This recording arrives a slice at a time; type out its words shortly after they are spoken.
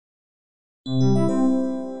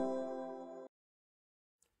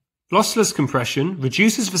Lossless compression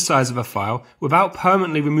reduces the size of a file without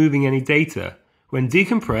permanently removing any data. When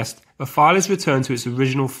decompressed, the file is returned to its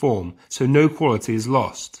original form, so no quality is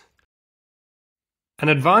lost. An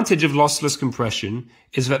advantage of lossless compression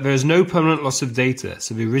is that there is no permanent loss of data,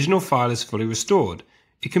 so the original file is fully restored.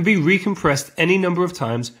 It can be recompressed any number of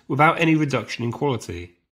times without any reduction in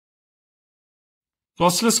quality.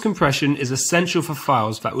 Lossless compression is essential for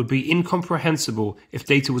files that would be incomprehensible if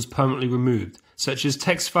data was permanently removed, such as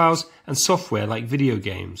text files and software like video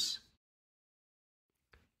games.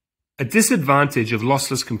 A disadvantage of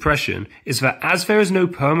lossless compression is that as there is no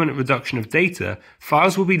permanent reduction of data,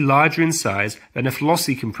 files will be larger in size than if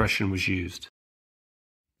lossy compression was used.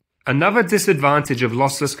 Another disadvantage of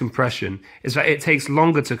lossless compression is that it takes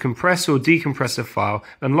longer to compress or decompress a file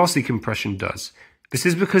than lossy compression does. This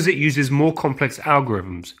is because it uses more complex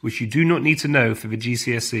algorithms, which you do not need to know for the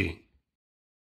GCSE.